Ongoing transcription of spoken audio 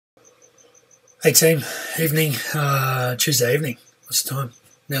Hey team, evening, Tuesday evening. What's the time?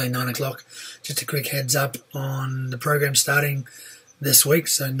 Nearly 9 o'clock. Just a quick heads up on the program starting this week,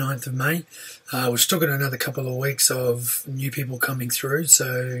 so 9th of May. We're still got another couple of weeks of new people coming through,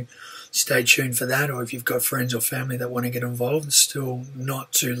 so stay tuned for that. Or if you've got friends or family that want to get involved, it's still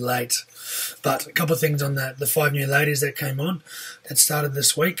not too late. But a couple of things on the 5 new ladies that came on that started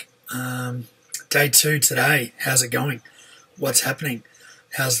this week. Day 2 today. How's it going? What's happening?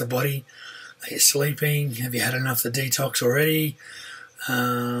 How's the body? Are you sleeping? Have you had enough of the detox already?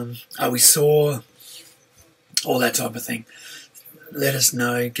 Are we sore? All that type of thing. Let us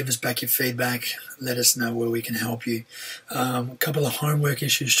know. Give us back your feedback. Let us know where we can help you. A couple of homework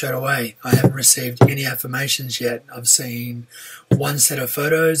issues straight away. I haven't received any affirmations yet. I've seen one set of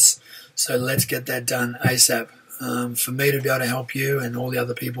photos, so let's get that done ASAP. For me to be able to help you and all the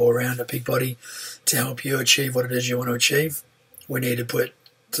other people around at Peak Body to help you achieve what it is you want to achieve, we need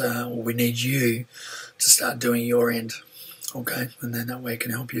you to start doing your end, okay? And then that way it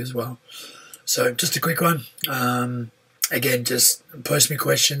can help you as well. So just a quick one. Again, just post me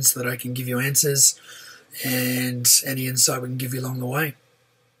questions so that I can give you answers and any insight we can give you along the way.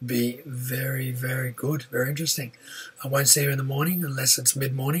 Be very, very good, very interesting. I won't see you in the morning unless it's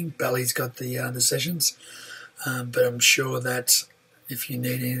mid-morning. Bally's got the sessions, but I'm sure that if you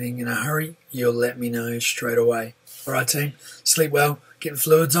need anything in a hurry, you'll let me know straight away. All right, team? Sleep well, get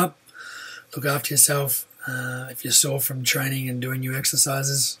fluids up, look after yourself. If you're sore from training and doing new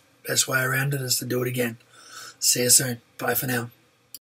exercises, best way around it is to do it again. See you soon. Bye for now.